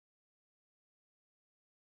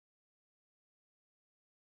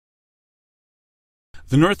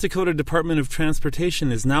The North Dakota Department of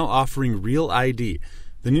Transportation is now offering Real ID,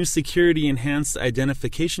 the new security-enhanced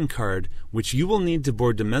identification card, which you will need to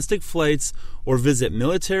board domestic flights or visit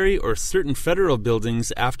military or certain federal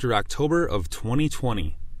buildings after October of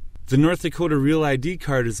 2020. The North Dakota Real ID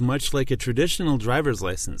card is much like a traditional driver's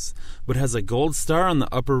license, but has a gold star on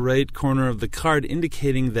the upper right corner of the card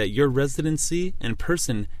indicating that your residency and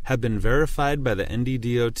person have been verified by the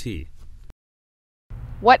NDDOT.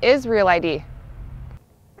 What is Real ID?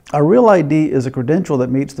 A Real ID is a credential that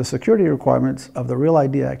meets the security requirements of the Real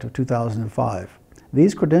ID Act of 2005.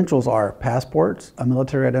 These credentials are passports, a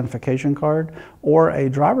military identification card, or a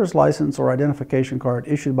driver's license or identification card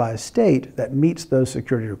issued by a state that meets those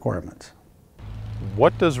security requirements.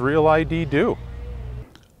 What does Real ID do?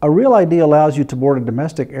 A Real ID allows you to board a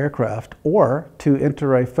domestic aircraft or to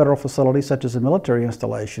enter a federal facility such as a military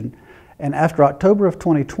installation, and after October of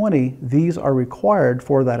 2020, these are required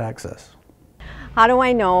for that access. How do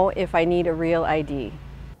I know if I need a Real ID?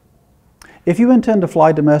 If you intend to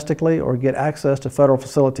fly domestically or get access to federal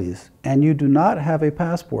facilities and you do not have a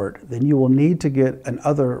passport, then you will need to get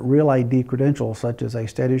another Real ID credential such as a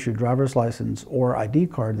state-issued driver's license or ID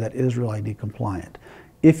card that is Real ID compliant.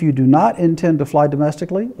 If you do not intend to fly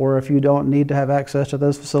domestically or if you don't need to have access to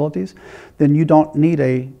those facilities, then you don't need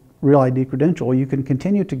a Real ID credential. You can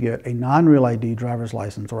continue to get a non-Real ID driver's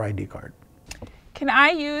license or ID card. Can I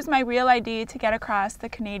use my Real ID to get across the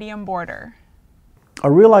Canadian border?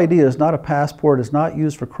 A Real ID is not a passport. It's not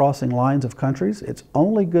used for crossing lines of countries. It's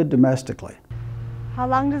only good domestically. How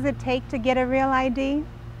long does it take to get a Real ID?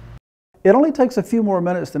 It only takes a few more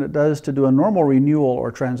minutes than it does to do a normal renewal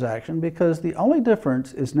or transaction because the only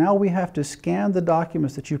difference is now we have to scan the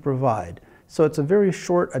documents that you provide. So it's a very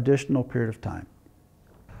short additional period of time.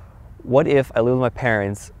 What if I live with my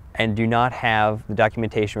parents and do not have the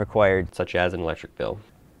documentation required, such as an electric bill?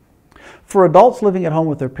 For adults living at home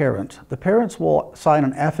with their parents, the parents will sign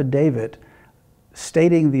an affidavit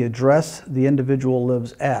stating the address the individual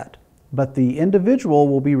lives at, but the individual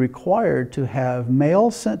will be required to have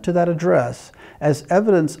mail sent to that address as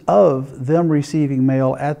evidence of them receiving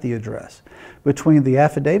mail at the address. Between the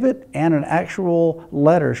affidavit and an actual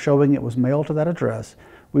letter showing it was mailed to that address,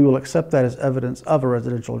 we will accept that as evidence of a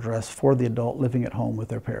residential address for the adult living at home with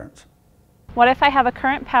their parents. What if I have a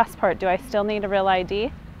current passport? Do I still need a Real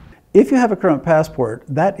ID? If you have a current passport,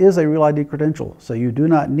 that is a Real ID credential, so you do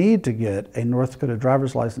not need to get a North Dakota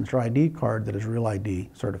driver's license or ID card that is Real ID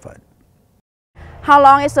certified. How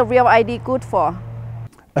long is a Real ID good for?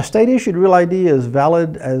 A state-issued Real ID is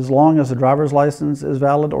valid as long as the driver's license is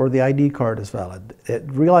valid or the ID card is valid.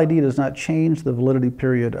 Real ID does not change the validity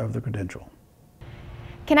period of the credential.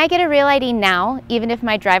 Can I get a Real ID now, even if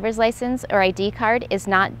my driver's license or ID card is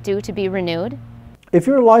not due to be renewed? If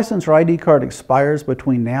your license or ID card expires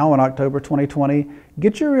between now and October 2020,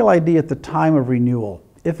 get your Real ID at the time of renewal.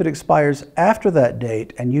 If it expires after that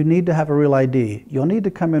date and you need to have a Real ID, you'll need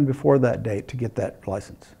to come in before that date to get that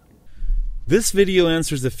license. This video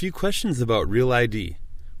answers a few questions about Real ID.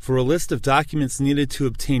 For a list of documents needed to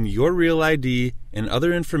obtain your Real ID and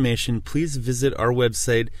other information, please visit our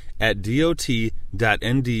website at dot.nd.gov.